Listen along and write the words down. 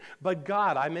but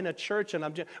God. I'm in a church and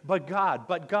I'm just, but God,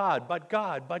 but God, but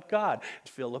God, but God.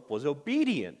 Philip was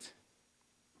obedient.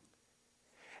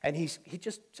 And he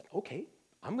just said, okay,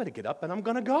 I'm going to get up and I'm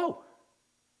going to go.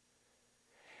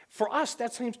 For us,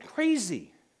 that seems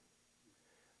crazy.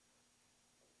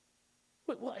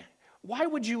 Why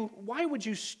would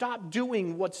you stop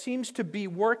doing what seems to be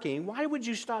working? Why would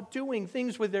you stop doing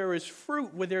things where there is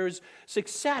fruit, where there is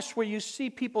success, where you see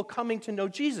people coming to know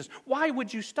Jesus? Why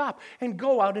would you stop and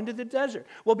go out into the desert?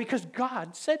 Well, because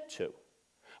God said to.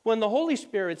 When the Holy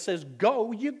Spirit says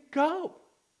go, you go.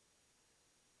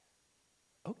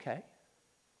 Okay.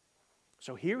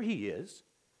 So here he is.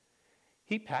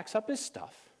 He packs up his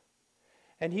stuff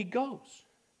and he goes.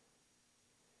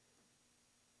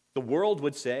 The world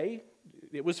would say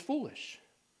it was foolish.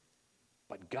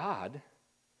 But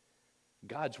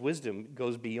God's wisdom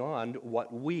goes beyond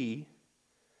what we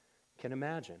can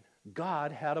imagine.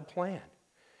 God had a plan.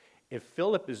 If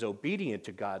Philip is obedient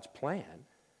to God's plan,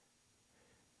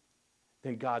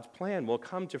 then God's plan will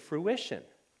come to fruition.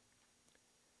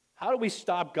 How do we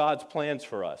stop God's plans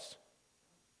for us?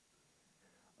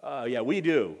 Yeah, we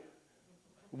do.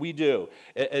 We do.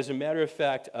 As a matter of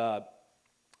fact,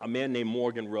 a man named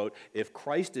Morgan wrote, if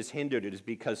Christ is hindered, it is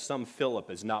because some Philip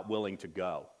is not willing to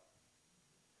go.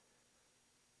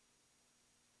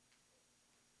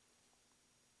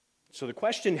 So the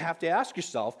question you have to ask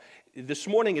yourself, this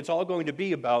morning it's all going to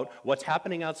be about what's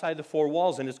happening outside the four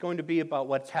walls, and it's going to be about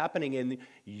what's happening in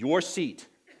your seat.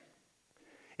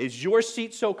 Is your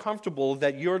seat so comfortable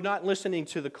that you're not listening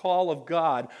to the call of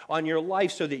God on your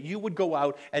life so that you would go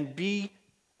out and be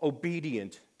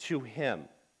obedient to Him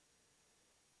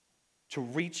to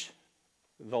reach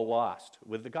the lost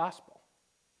with the gospel?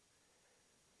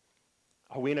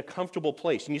 Are we in a comfortable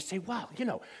place? And you say, well,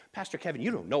 Pastor Kevin,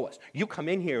 you don't know us. You come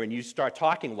in here and you start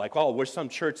talking like, oh, we're some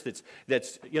church that's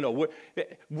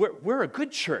we're a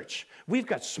good church. We've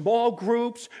got small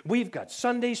groups. We've got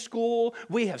Sunday school.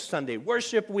 We have Sunday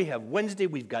worship. We have Wednesday.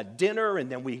 We've got dinner.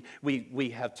 And then we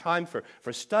have time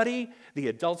for study, the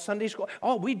adult Sunday school.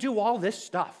 Oh, we do all this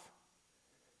stuff.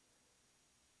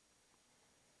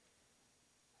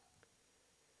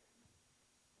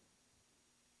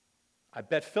 I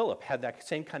bet Philip had that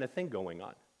same kind of thing going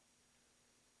on.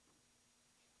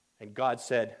 And God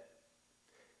said,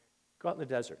 go out in the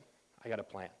desert. I got a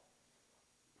plan.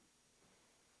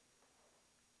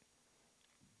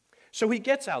 So he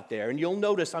gets out there, and you'll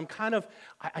notice I'm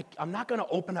not going to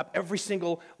open up every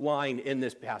single line in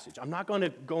this passage. I'm not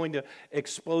going to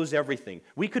expose everything.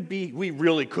 We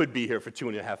really could be here for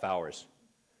 2.5 hours.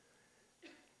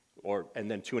 And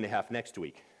then 2.5 next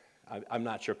week. I'm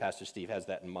not sure Pastor Steve has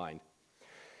that in mind.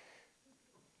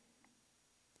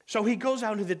 So he goes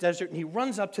out into the desert and he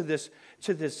runs up to this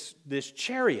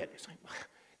chariot. It's like,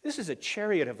 this is a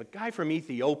chariot of a guy from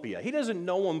Ethiopia. He doesn't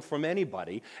know him from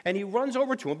anybody. And he runs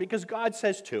over to him because God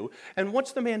says to. And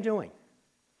what's the man doing?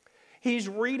 He's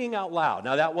reading out loud.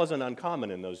 Now, that wasn't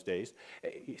uncommon in those days.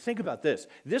 Think about this.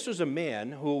 This was a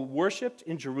man who worshiped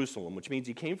in Jerusalem, which means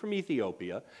he came from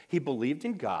Ethiopia. He believed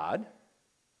in God.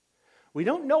 We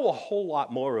don't know a whole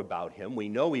lot more about him. We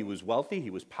know he was wealthy, he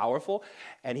was powerful,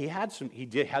 and he had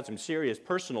some serious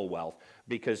personal wealth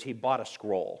because he bought a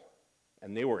scroll,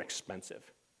 and they were expensive.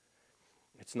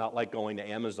 It's not like going to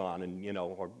Amazon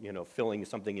and filling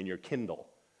something in your Kindle.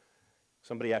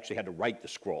 Somebody actually had to write the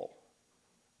scroll.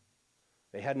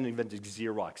 They hadn't invented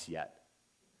Xerox yet.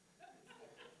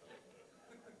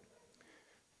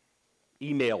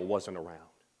 Email wasn't around.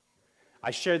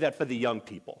 I share that for the young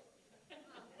people.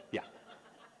 Yeah.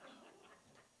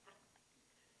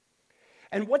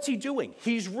 And what's he doing?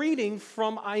 He's reading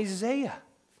from Isaiah.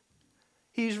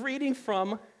 He's reading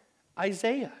from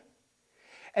Isaiah.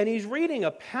 And he's reading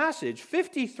a passage,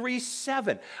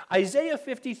 53:7. Isaiah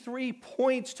 53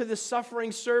 points to the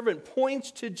suffering servant,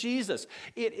 points to Jesus.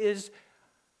 His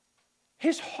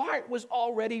heart was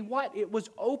already what? It was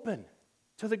open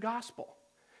to the gospel.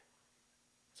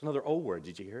 It's another O word.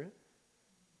 Did you hear it?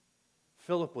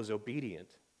 Philip was obedient.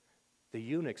 The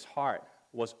eunuch's heart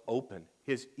was open.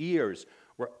 His ears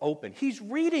were open. He's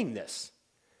reading this.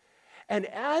 And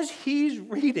as he's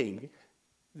reading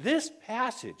this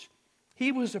passage,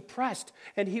 he was oppressed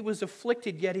and he was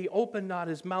afflicted, yet he opened not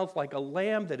his mouth, like a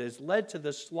lamb that is led to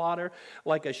the slaughter,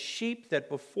 like a sheep that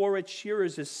before its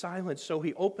shearers is silent, so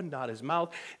he opened not his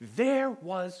mouth. There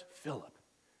was Philip.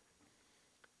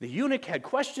 The eunuch had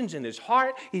questions in his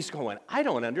heart. He's going, I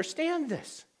don't understand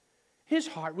this. His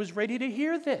heart was ready to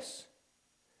hear this.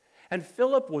 And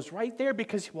Philip was right there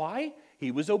because why?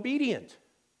 He was obedient.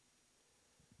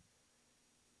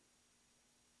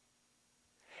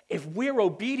 If we're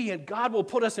obedient, God will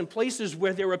put us in places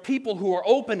where there are people who are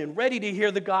open and ready to hear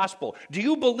the gospel. Do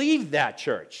you believe that,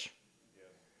 church?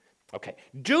 Okay.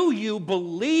 Do you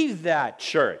believe that,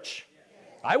 church?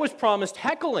 I was promised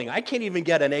heckling. I can't even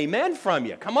get an amen from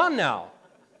you. Come on now.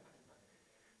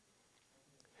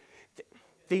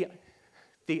 The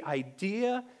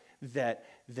idea that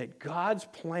God's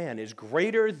plan is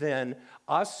greater than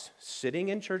us sitting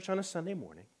in church on a Sunday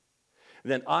morning,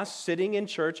 than us sitting in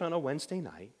church on a Wednesday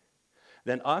night,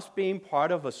 than us being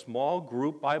part of a small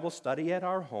group Bible study at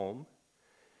our home,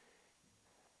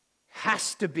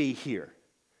 has to be here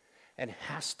and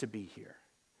has to be here.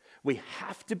 We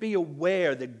have to be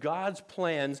aware that God's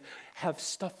plans have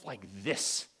stuff like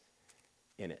this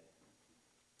in it.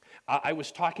 I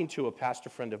was talking to a pastor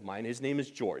friend of mine. His name is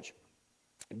George.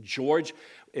 George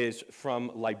is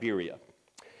from Liberia.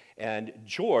 And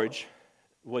George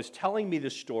was telling me the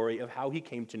story of how he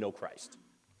came to know Christ.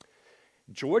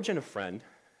 George and a friend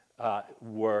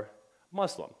were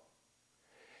Muslim.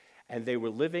 And they were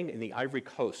living in the Ivory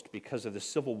Coast because of the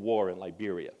civil war in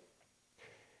Liberia.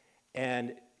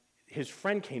 And his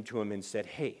friend came to him and said,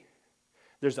 hey,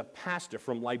 there's a pastor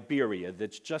from Liberia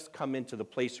that's just come into the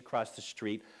place across the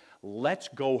street. Let's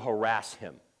go harass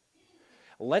him.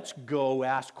 Let's go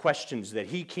ask questions that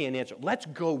he can't answer. Let's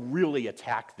go really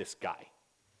attack this guy.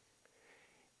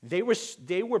 They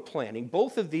were planning,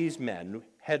 both of these men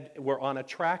were on a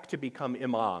track to become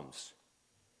imams.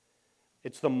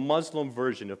 It's the Muslim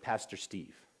version of Pastor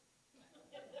Steve.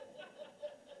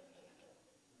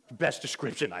 Best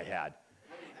description I had.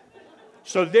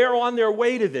 So they're on their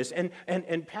way to this.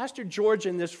 And Pastor George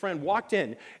and this friend walked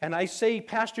in. And I say,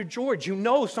 Pastor George, you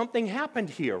know something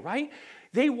happened here, right?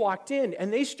 They walked in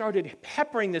and they started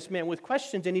peppering this man with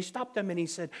questions. And he stopped them and he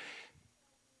said,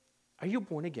 are you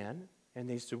born again? And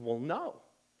they said, well, no.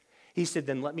 He said,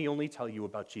 then let me only tell you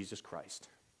about Jesus Christ.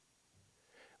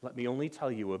 Let me only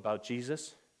tell you about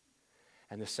Jesus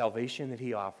and the salvation that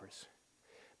he offers.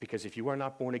 Because if you are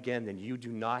not born again, then you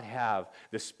do not have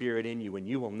the Spirit in you, and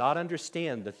you will not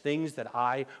understand the things that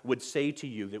I would say to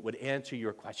you that would answer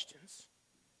your questions.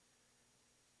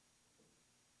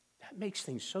 That makes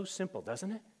things so simple,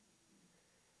 doesn't it?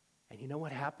 And you know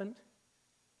what happened?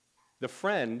 The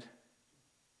friend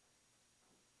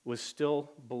was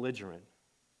still belligerent,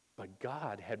 but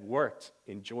God had worked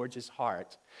in George's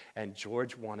heart, and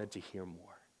George wanted to hear more.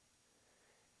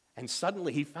 And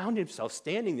suddenly he found himself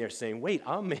standing there saying, wait,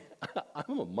 I'm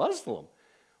a Muslim.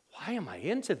 Why am I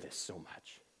into this so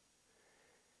much?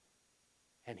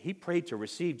 And he prayed to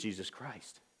receive Jesus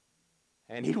Christ.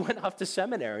 And he went off to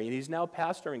seminary, and he's now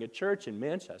pastoring a church in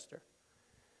Manchester.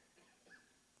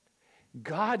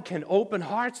 God can open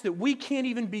hearts that we can't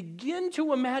even begin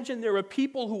to imagine. There are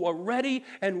people who are ready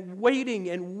and waiting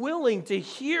and willing to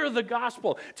hear the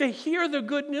gospel, to hear the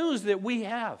good news that we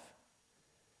have.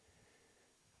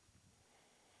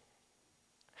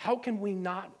 How can we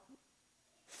not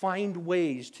find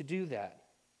ways to do that?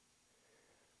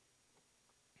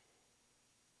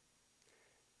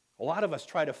 A lot of us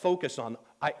try to focus on,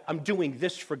 I'm doing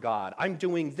this for God. I'm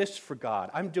doing this for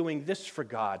God. I'm doing this for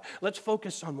God. Let's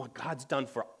focus on what God's done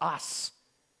for us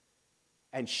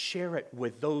and share it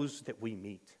with those that we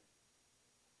meet,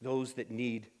 those that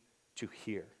need to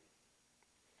hear.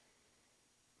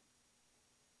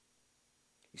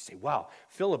 You say, wow,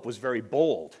 Philip was very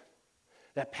bold.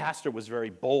 That pastor was very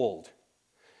bold.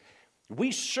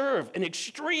 We serve an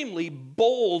extremely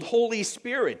bold Holy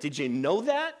Spirit. Did you know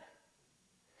that?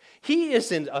 He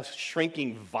isn't a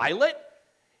shrinking violet.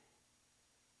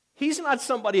 He's not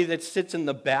somebody that sits in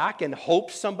the back and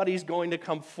hopes somebody's going to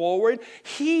come forward.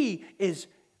 He is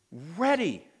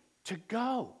ready to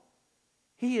go.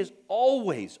 He is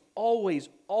always, always,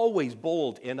 always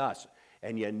bold in us.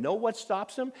 And you know what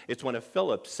stops him? It's when a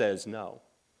Philip says no.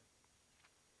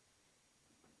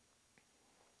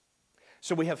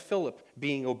 So we have Philip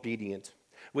being obedient.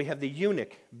 We have the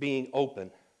eunuch being open.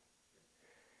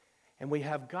 And we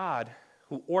have God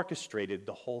who orchestrated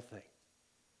the whole thing.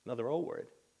 Another O word.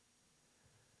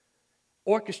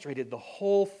 Orchestrated the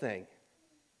whole thing.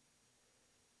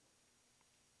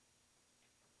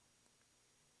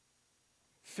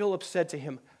 Philip said to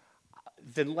him,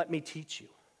 then let me teach you.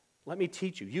 Let me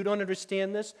teach you. You don't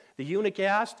understand this? The eunuch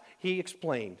asked, he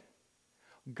explained.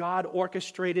 God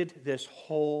orchestrated this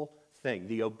whole thing.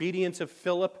 The obedience of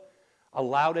Philip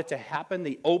allowed it to happen.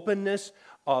 The openness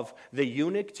of the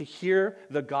eunuch to hear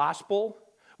the gospel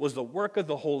was the work of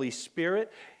the Holy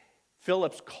Spirit.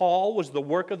 Philip's call was the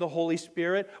work of the Holy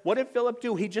Spirit. What did Philip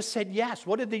do? He just said yes.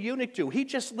 What did the eunuch do? He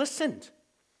just listened.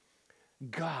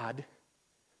 God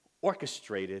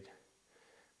orchestrated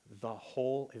the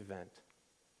whole event.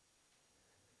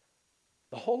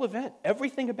 The whole event,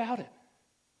 everything about it.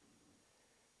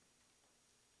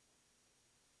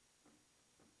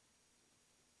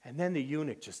 And then the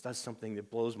eunuch just does something that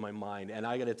blows my mind. And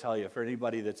I got to tell you, for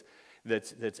anybody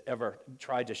that's ever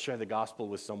tried to share the gospel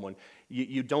with someone,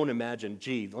 you don't imagine,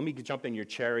 gee, let me jump in your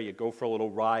chariot, go for a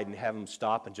little ride, and have them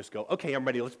stop and just go, okay, I'm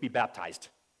ready, let's be baptized.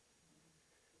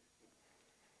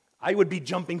 I would be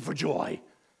jumping for joy.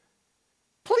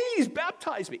 Please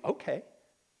baptize me. Okay.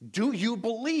 Do you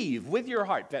believe with your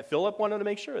heart? That Philip wanted to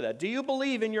make sure of that. Do you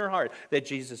believe in your heart that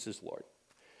Jesus is Lord?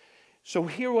 So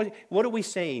here, what are we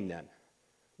saying then?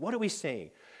 What are we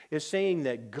saying? It's saying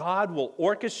that God will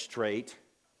orchestrate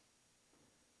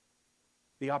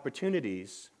the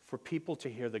opportunities for people to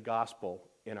hear the gospel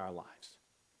in our lives.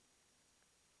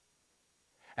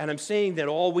 And I'm saying that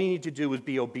all we need to do is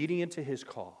be obedient to his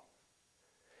call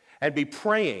and be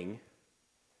praying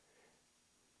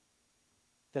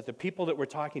that the people that we're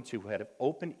talking to have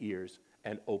open ears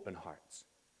and open hearts.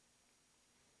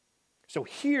 So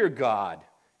hear God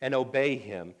and obey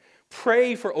him.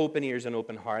 Pray for open ears and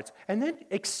open hearts, and then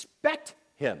expect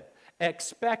him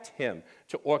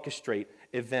to orchestrate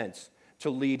events, to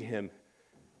lead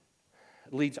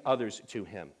others to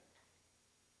him.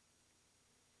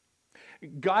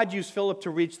 God used Philip to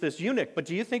reach this eunuch, but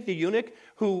do you think the eunuch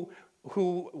who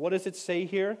what does it say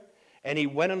here? And he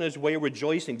went on his way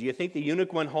rejoicing. Do you think the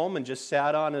eunuch went home and just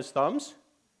sat on his thumbs?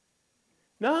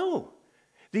 No.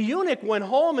 The eunuch went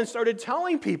home and started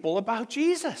telling people about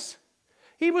Jesus.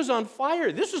 He was on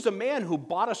fire. This was a man who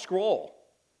bought a scroll.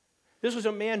 This was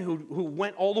a man who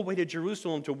went all the way to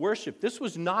Jerusalem to worship. This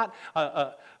was not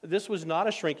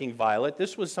a shrinking violet.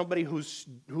 This was somebody who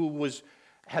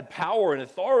had power and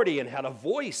authority and had a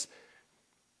voice.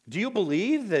 Do you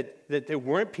believe that there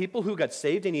weren't people who got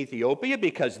saved in Ethiopia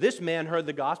because this man heard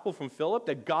the gospel from Philip,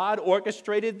 that God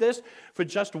orchestrated this for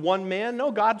just one man?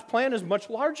 No, God's plan is much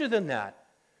larger than that.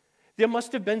 There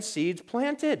must have been seeds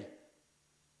planted.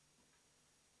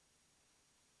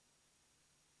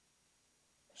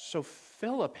 So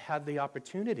Philip had the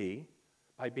opportunity,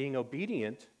 by being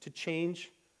obedient, to change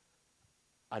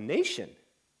a nation.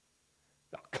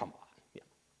 Oh, come on. Yeah.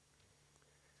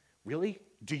 Really?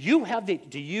 Do you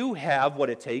have what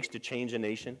it takes to change a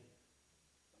nation?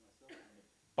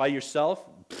 By yourself?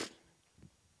 Pfft.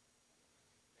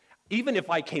 Even if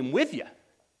I came with you,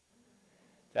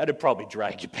 that'd probably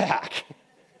drag you back.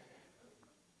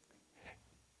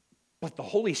 But the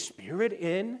Holy Spirit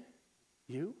in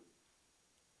you?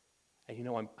 And you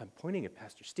know, I'm pointing at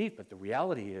Pastor Steve, but the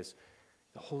reality is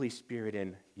the Holy Spirit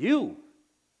in you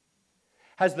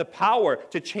has the power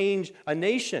to change a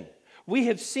nation. We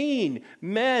have seen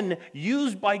men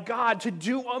used by God to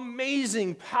do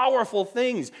amazing, powerful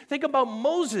things. Think about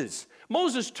Moses.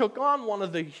 Moses took on one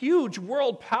of the huge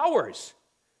world powers.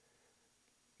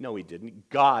 No, he didn't.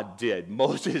 God did.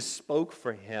 Moses spoke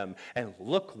for him, and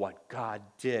look what God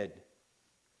did.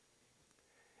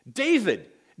 David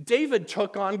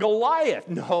took on Goliath.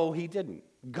 No, he didn't.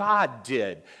 God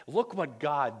did. Look what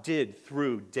God did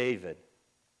through David.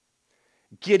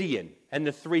 Gideon and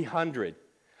the 300.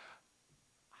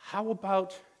 How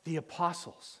about the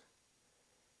apostles?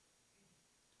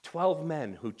 12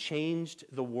 men who changed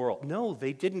the world. No,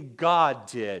 they didn't. God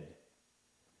did.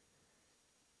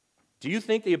 Do you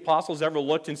think the apostles ever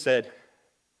looked and said,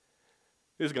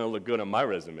 "This is going to look good on my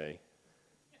resume"?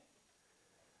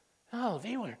 No,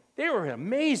 they were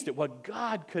amazed at what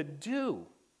God could do.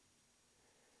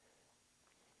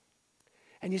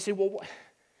 And you say, well,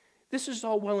 this is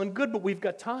all well and good, but we've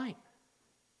got time.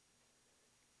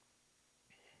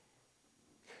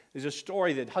 There's a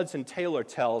story that Hudson Taylor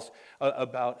tells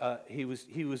about he was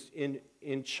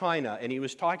in China, and he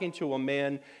was talking to a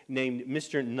man named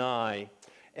Mr. Nye,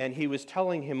 and he was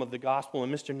telling him of the gospel,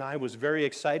 and Mr. Nye was very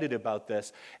excited about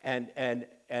this, and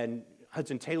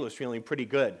Hudson Taylor was feeling pretty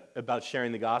good about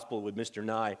sharing the gospel with Mr.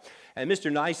 Nye. And Mr.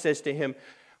 Nye says to him,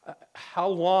 how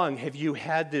long have you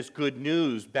had this good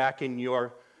news back in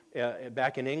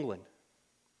England?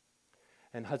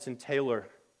 And Hudson Taylor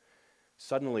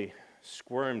suddenly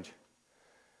squirmed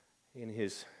in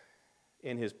his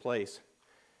place,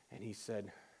 and he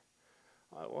said,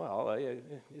 "Well,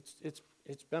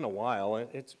 it's been a while.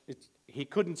 He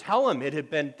couldn't tell him it had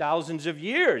been thousands of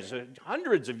years,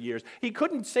 hundreds of years. He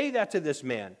couldn't say that to this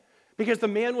man because the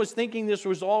man was thinking this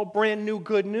was all brand new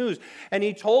good news. And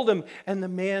he told him, and the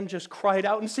man just cried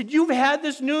out and said, "You've had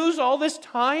this news all this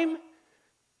time?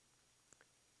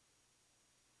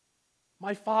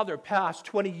 My father passed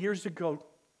 20 years ago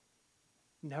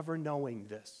never knowing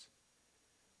this.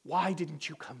 Why didn't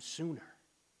you come sooner?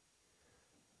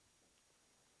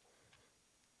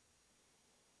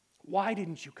 Why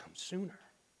didn't you come sooner?"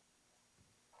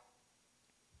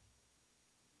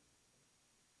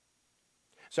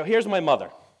 So here's my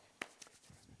mother.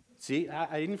 See,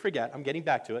 I didn't forget. I'm getting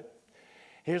back to it.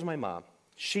 Here's my mom.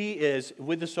 She is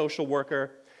with the social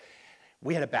worker.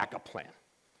 We had a backup plan.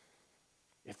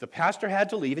 If the pastor had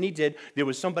to leave, and he did, there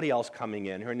was somebody else coming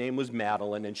in. Her name was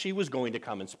Madeline, and she was going to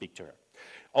come and speak to her.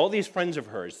 All these friends of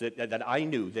hers that I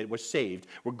knew that were saved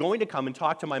were going to come and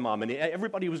talk to my mom, and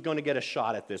everybody was going to get a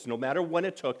shot at this. No matter when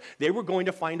it took, they were going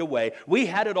to find a way. We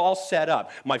had it all set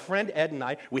up. My friend Ed and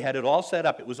I, we had it all set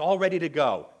up. It was all ready to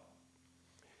go.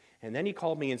 And then he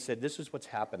called me and said, this is what's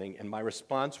happening. And my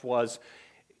response was,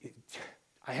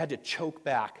 I had to choke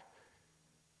back.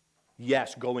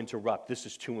 Yes, go interrupt. This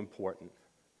is too important.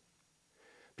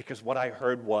 Because what I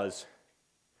heard was,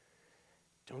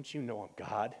 don't you know I'm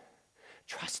God?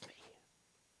 Trust me.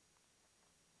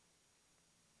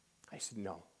 I said,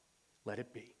 no, let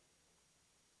it be.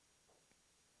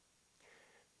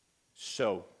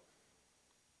 So,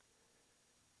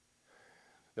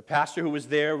 the pastor who was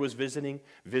there was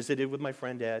visited with my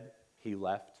friend Ed. He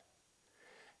left.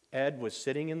 Ed was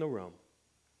sitting in the room.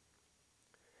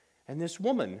 And this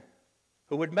woman,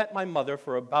 who had met my mother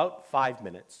for about 5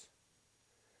 minutes,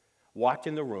 walked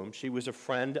in the room. She was a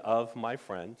friend of my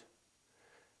friend.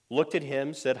 Looked at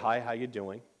him, said, hi, how you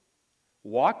doing?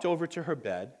 Walked over to her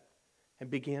bed and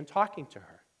began talking to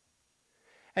her.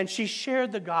 And she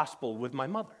shared the gospel with my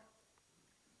mother.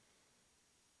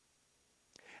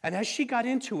 And as she got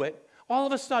into it, all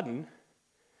of a sudden,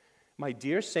 my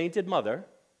dear sainted mother,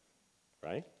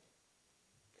 right,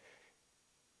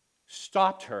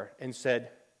 stopped her and said,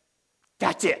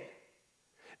 that's it.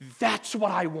 That's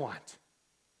what I want.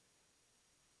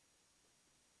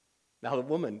 Now the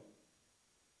woman,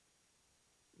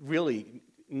 really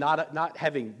not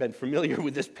having been familiar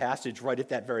with this passage right at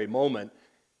that very moment,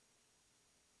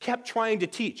 kept trying to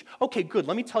teach. Okay, good,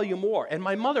 let me tell you more. And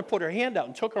my mother put her hand out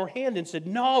and took her hand and said,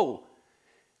 no,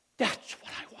 that's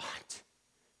what I want.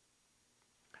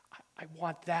 I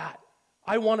want that.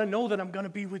 I want to know that I'm going to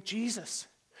be with Jesus.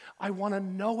 I want to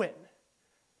know it.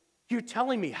 You're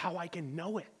telling me how I can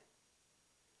know it.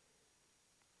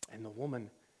 And the woman,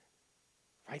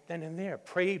 right then and there,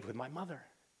 prayed with my mother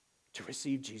to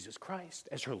receive Jesus Christ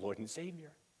as her Lord and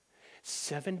Savior.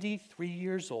 73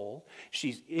 years old.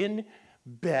 She's in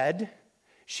bed.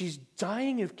 She's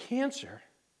dying of cancer.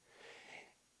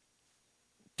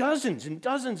 Dozens and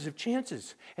dozens of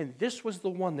chances. And this was the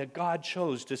one that God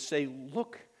chose to say,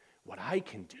 look what I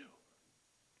can do.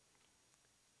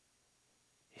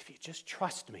 If you just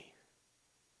trust me.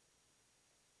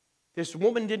 This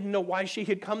woman didn't know why she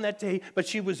had come that day, but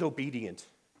she was obedient.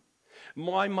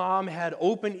 My mom had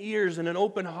open ears and an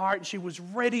open heart, and she was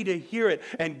ready to hear it,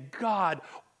 and God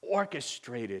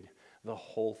orchestrated the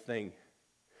whole thing.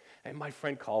 And my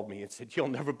friend called me and said, you'll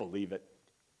never believe it.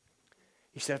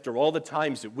 He said, after all the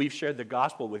times that we've shared the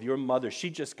gospel with your mother, she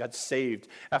just got saved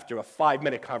after a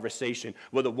 5-minute conversation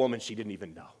with a woman she didn't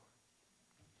even know.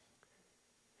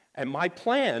 And my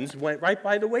plans went right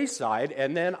by the wayside,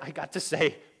 and then I got to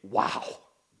say, wow.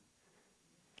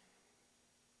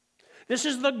 This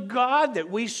is the God that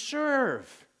we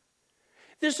serve.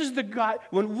 This is the God.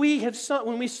 When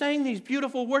we sang these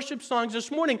beautiful worship songs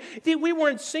this morning, we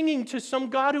weren't singing to some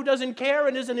God who doesn't care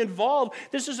and isn't involved.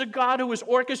 This is a God who is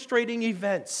orchestrating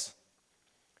events.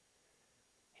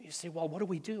 And you say, well, what do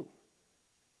we do?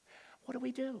 What do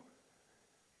we do?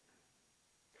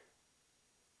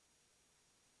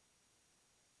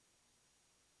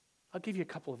 I'll give you a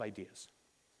couple of ideas.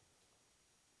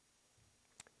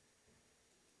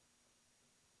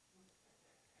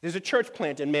 There's a church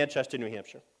plant in Manchester, New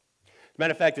Hampshire. As a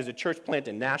matter of fact, there's a church plant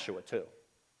in Nashua, too.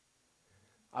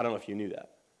 I don't know if you knew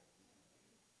that.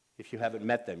 If you haven't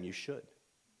met them, you should.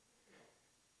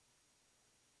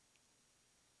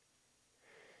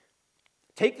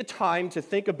 Take the time to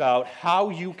think about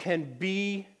how you can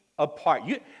be a part.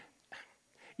 You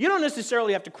don't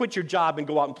necessarily have to quit your job and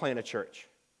go out and plant a church.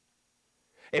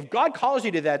 If God calls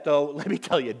you to that, though, let me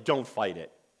tell you, don't fight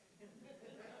it.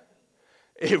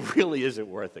 It really isn't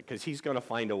worth it, because he's going to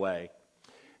find a way.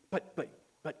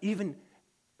 But even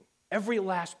every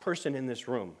last person in this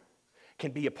room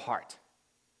can be a part.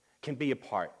 Can be a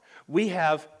part. We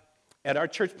have, at our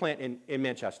church plant in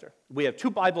Manchester, we have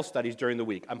 2 Bible studies during the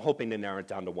week. I'm hoping to narrow it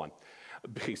down to 1,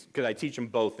 because I teach them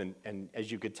both, and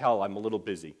as you could tell, I'm a little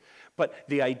busy. But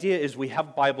the idea is we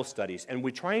have Bible studies, and we're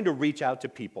trying to reach out to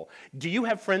people. Do you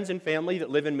have friends and family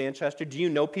that live in Manchester? Do you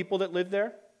know people that live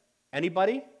there?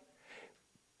 Anybody?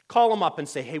 Call them up and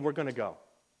say, hey, we're going to go.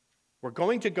 We're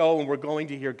going to go, and we're going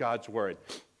to hear God's word.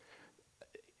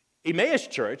 Emmaus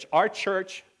Church, our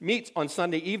church, meets on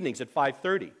Sunday evenings at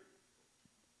 5:30.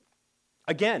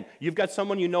 Again, you've got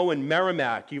someone you know in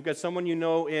Merrimack. You've got someone you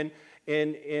know in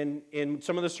in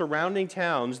some of the surrounding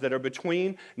towns that are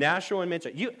between Nashua and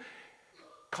Minnesota, you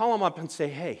call them up and say,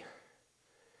 hey,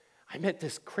 I met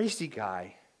this crazy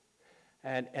guy,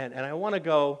 and I want to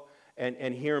go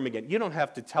and hear him again. You don't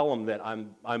have to tell him that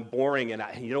I'm boring and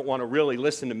you don't want to really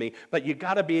listen to me, but you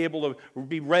got to be able to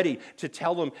be ready to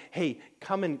tell them, hey,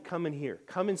 come and hear,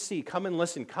 come and see, come and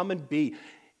listen, come and be.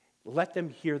 Let them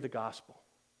hear the gospel.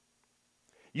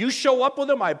 You show up with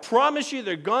them, I promise you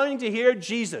they're going to hear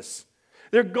Jesus.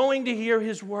 They're going to hear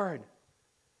his word.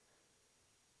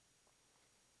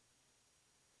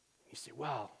 You say,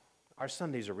 well, our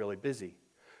Sundays are really busy.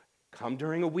 Come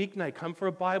during a weeknight. Come for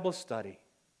a Bible study.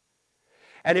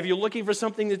 And if you're looking for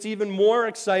something that's even more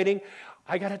exciting,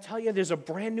 I got to tell you, there's a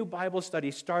brand new Bible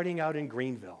study starting out in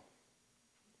Greenville.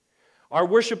 Our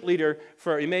worship leader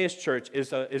for Emmaus Church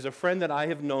is a friend that I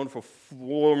have known for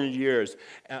 4 years,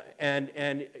 and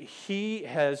he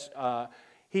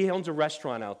owns a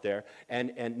restaurant out there,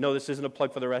 and no, this isn't a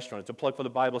plug for the restaurant, it's a plug for the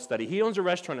Bible study. He owns a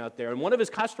restaurant out there, and one of his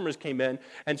customers came in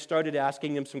and started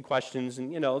asking him some questions,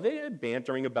 and they were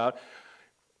bantering about.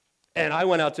 And I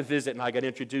went out to visit, and I got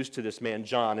introduced to this man,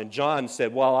 John, and John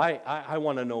said, well, I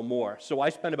want to know more. So I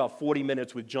spent about 40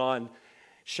 minutes with John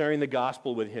sharing the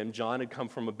gospel with him. John had come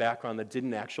from a background that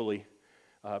didn't actually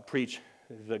preach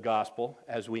the gospel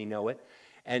as we know it.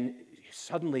 And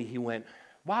suddenly he went,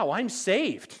 wow, I'm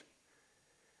saved.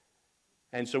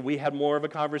 And so we had more of a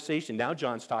conversation. Now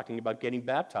John's talking about getting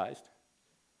baptized.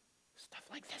 Stuff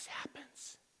like this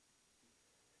happens.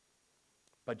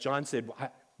 But John said,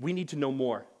 we need to know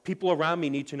more. People around me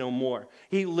need to know more.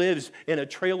 He lives in a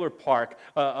trailer park,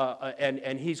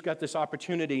 and he's got this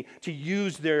opportunity to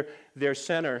use their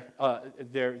center,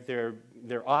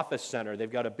 their office center.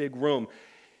 They've got a big room.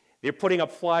 They're putting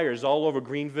up flyers all over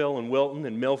Greenville and Wilton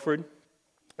and Milford,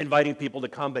 inviting people to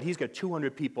come, but he's got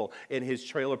 200 people in his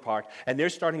trailer park, and they're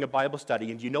starting a Bible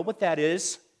study. And do you know what that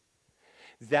is?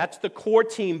 That's the core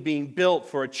team being built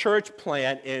for a church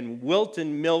plant in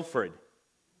Wilton, Milford.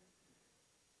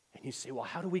 And you say, well,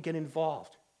 how do we get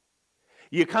involved?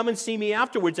 You come and see me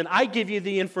afterwards, and I give you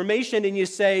the information, and you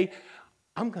say,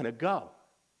 I'm going to go.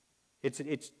 It's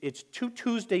 2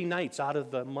 Tuesday nights out of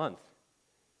the month.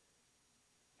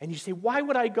 And you say, why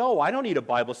would I go? I don't need a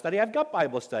Bible study. I've got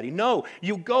Bible study. No,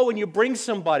 you go and you bring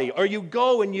somebody, or you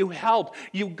go and you help.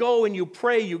 You go and you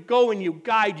pray. You go and you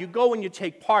guide. You go and you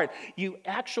take part. You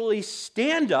actually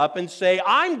stand up and say,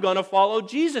 I'm going to follow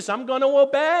Jesus. I'm going to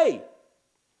obey.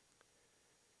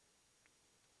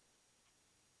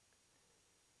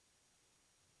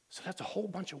 So that's a whole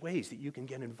bunch of ways that you can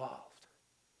get involved.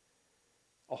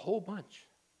 A whole bunch.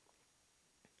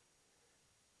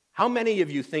 How many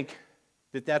of you think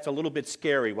that that's a little bit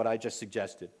scary, what I just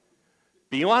suggested?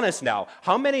 Be honest now.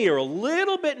 How many are a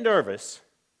little bit nervous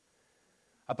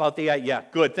about the, yeah,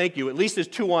 good, thank you. At least there's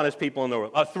 2 honest people in the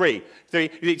world. 3.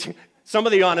 Some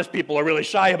of the honest people are really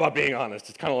shy about being honest.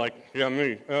 It's kind of like, yeah,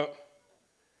 me.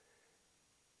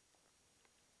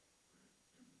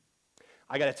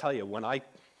 I got to tell you, when I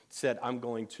said I'm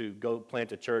going to go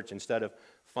plant a church instead of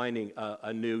finding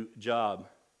a new job,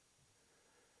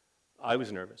 I was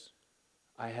nervous.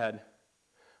 I had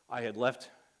left,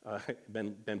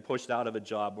 been pushed out of a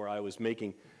job where I was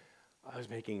making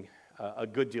a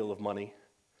good deal of money,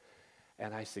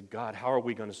 and I said, God, how are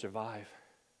we going to survive?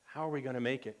 How are we going to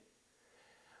make it?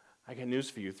 I got news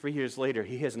for you. 3 years later,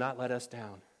 he has not let us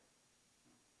down.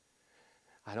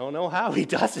 I don't know how he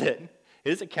does it.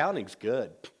 His accounting's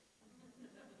good.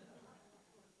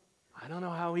 I don't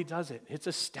know how he does it. It's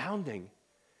astounding.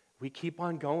 We keep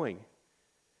on going.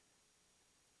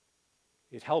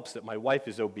 It helps that my wife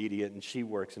is obedient and she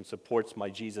works and supports my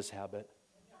Jesus habit.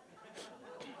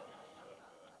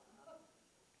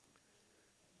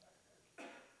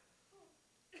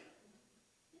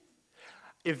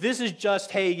 If this is just,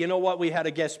 hey, you know what, we had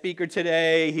a guest speaker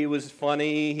today, he was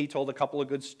funny, he told a couple of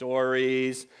good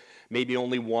stories, maybe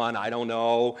only one, I don't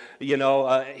know,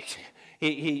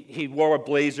 He wore a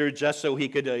blazer just so he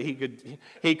could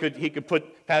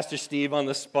put Pastor Steve on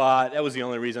the spot. That was the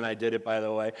only reason I did it, by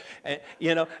the way. And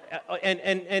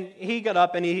he got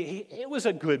up and it was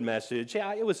a good message.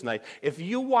 Yeah, it was nice. If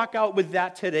you walk out with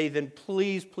that today, then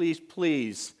please, please,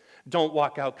 please don't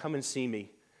walk out. Come and see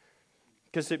me,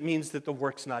 because it means that the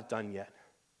work's not done yet.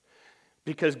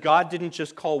 Because God didn't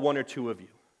just call 1 or 2 of you.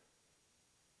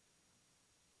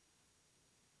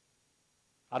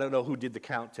 I don't know who did the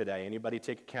count today. Anybody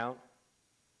take a count?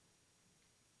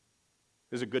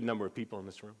 There's a good number of people in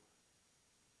this room.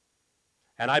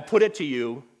 And I put it to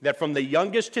you that from the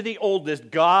youngest to the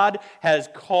oldest, God has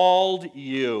called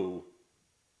you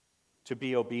to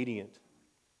be obedient.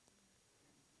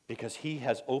 because he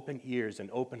has open ears and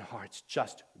open hearts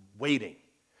just waiting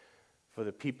for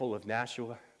the people of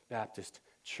Nashua Baptist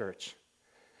Church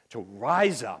to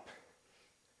rise up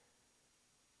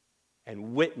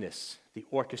and witness the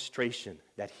orchestration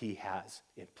that he has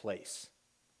in place.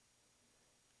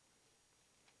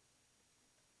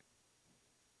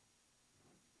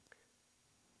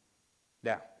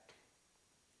 Now,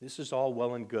 this is all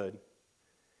well and good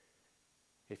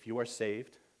if you are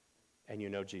saved and you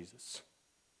know Jesus.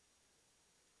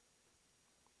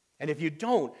 And if you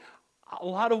don't, a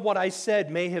lot of what I said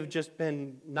may have just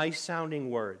been nice-sounding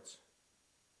words.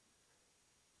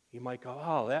 You might go,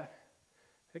 oh, that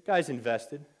guy's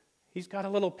invested. He's got a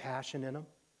little passion in him.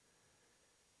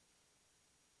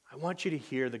 I want you to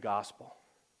hear the gospel.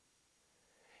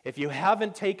 If you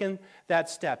haven't taken that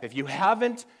step, if you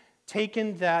haven't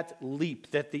taken that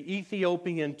leap that the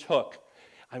Ethiopian took,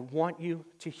 I want you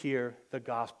to hear the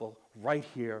gospel right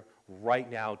here, right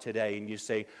now, today. And you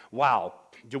say, wow,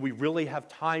 do we really have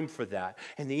time for that?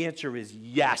 And the answer is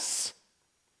yes.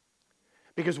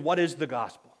 Because what is the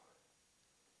gospel?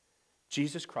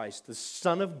 Jesus Christ, the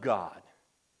Son of God,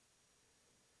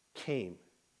 came,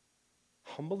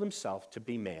 humbled himself to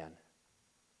be man,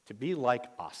 to be like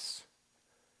us,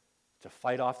 to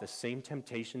fight off the same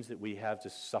temptations that we have, to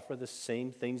suffer the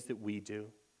same things that we do.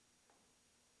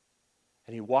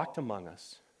 And he walked among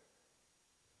us.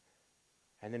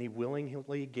 And then he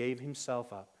willingly gave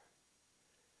himself up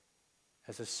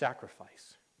as a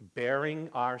sacrifice,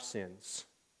 bearing our sins,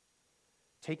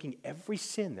 taking every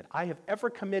sin that I have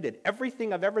ever committed,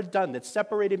 everything I've ever done that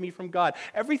separated me from God,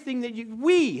 everything that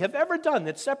we have ever done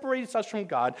that separates us from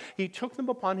God, he took them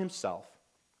upon himself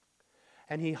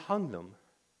and he hung them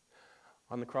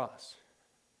on the cross.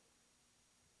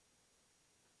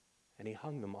 And he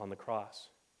hung them on the cross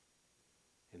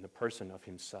in the person of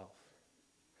himself,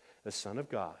 the Son of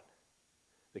God,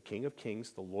 the King of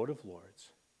Kings, the Lord of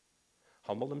Lords,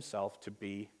 humbled himself to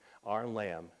be our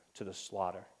lamb to the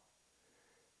slaughter,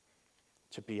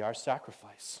 to be our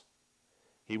sacrifice.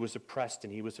 He was oppressed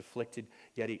and he was afflicted,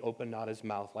 yet he opened not his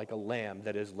mouth, like a lamb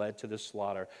that is led to the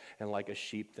slaughter, and like a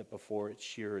sheep that before its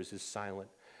shearers is silent.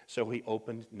 So he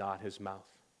opened not his mouth.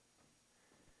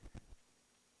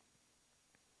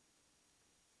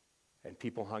 And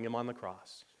people hung him on the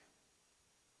cross.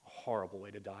 A horrible way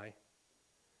to die.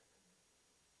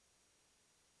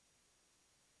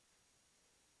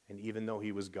 And even though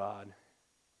he was God,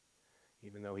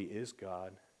 even though he is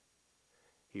God,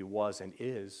 he was and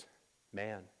is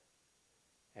man.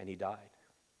 And he died.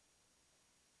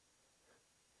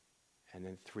 And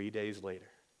then 3 days later,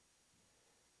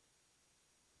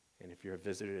 and if you're a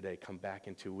visitor today, come back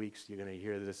in 2 weeks, you're going to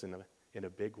hear this in a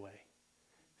big way.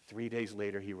 3 days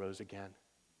later, he rose again.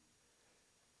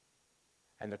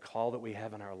 And the call that we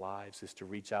have in our lives is to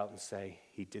reach out and say,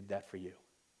 he did that for you.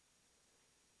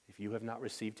 If you have not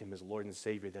received him as Lord and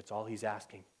Savior, that's all he's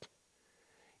asking.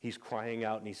 He's crying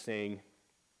out and he's saying,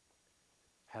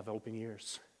 have open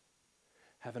ears.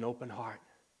 Have an open heart.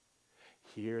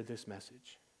 Hear this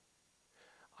message.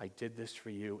 I did this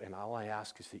for you, and all I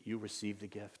ask is that you receive the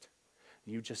gift.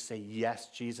 You just say, yes,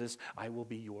 Jesus, I will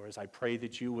be yours. I pray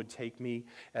that you would take me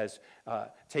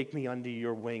under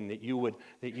your wing, that you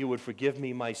would forgive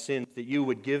me my sins, that you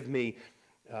would give me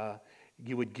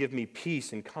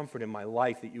peace and comfort in my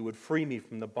life, that you would free me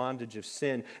from the bondage of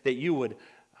sin, that you would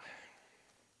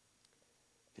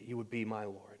be my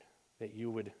Lord, that you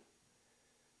would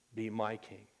be my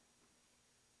King.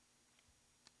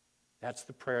 That's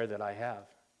the prayer that I have.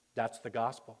 That's the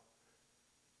gospel.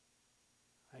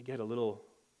 I get a little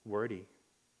wordy.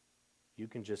 You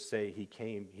can just say he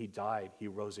came, he died, he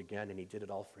rose again, and he did it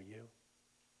all for you.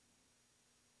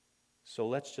 So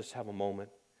let's just have a moment.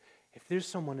 If there's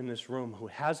someone in this room who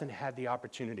hasn't had the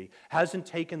opportunity, hasn't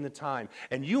taken the time,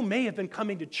 and you may have been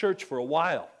coming to church for a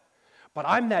while, but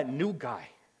I'm that new guy.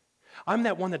 I'm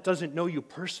that one that doesn't know you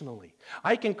personally.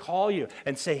 I can call you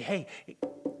and say, hey,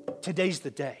 today's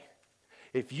the day.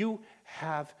 If you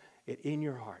have it in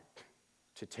your heart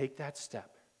to take that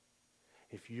step,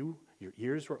 if your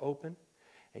ears were open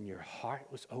and your heart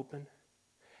was open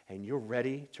and you're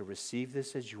ready to receive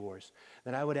this as yours,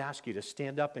 then I would ask you to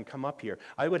stand up and come up here.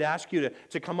 I would ask you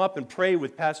to come up and pray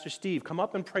with Pastor Steve. Come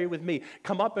up and pray with me.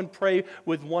 Come up and pray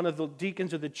with one of the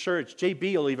deacons of the church.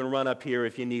 JB will even run up here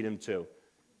if you need him to.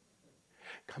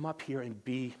 Come up here and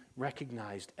be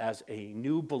recognized as a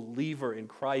new believer in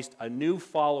Christ, a new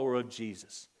follower of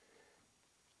Jesus.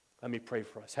 Let me pray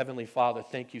for us. Heavenly Father,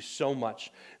 thank you so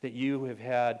much that you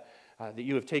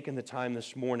have taken the time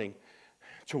this morning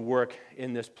to work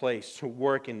in this place, to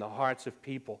work in the hearts of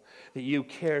people, that you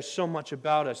care so much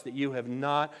about us, that you have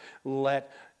not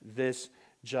let this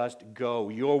just go.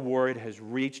 Your word has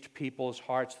reached people's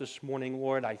hearts this morning,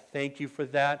 Lord. I thank you for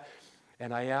that.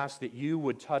 And I ask that you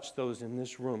would touch those in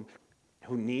this room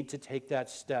who need to take that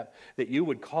step, that you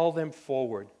would call them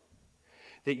forward,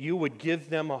 that you would give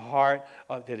them a heart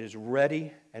that is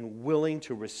ready and willing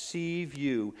to receive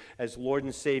you as Lord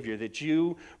and Savior, that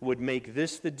you would make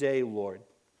this the day, Lord,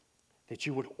 that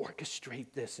you would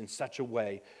orchestrate this in such a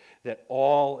way that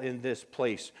all in this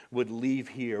place would leave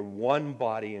here one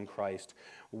body in Christ,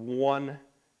 one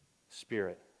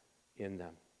Spirit in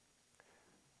them.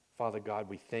 Father God,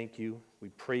 we thank you, we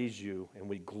praise you, and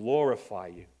we glorify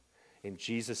you. In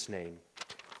Jesus' name,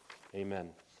 amen.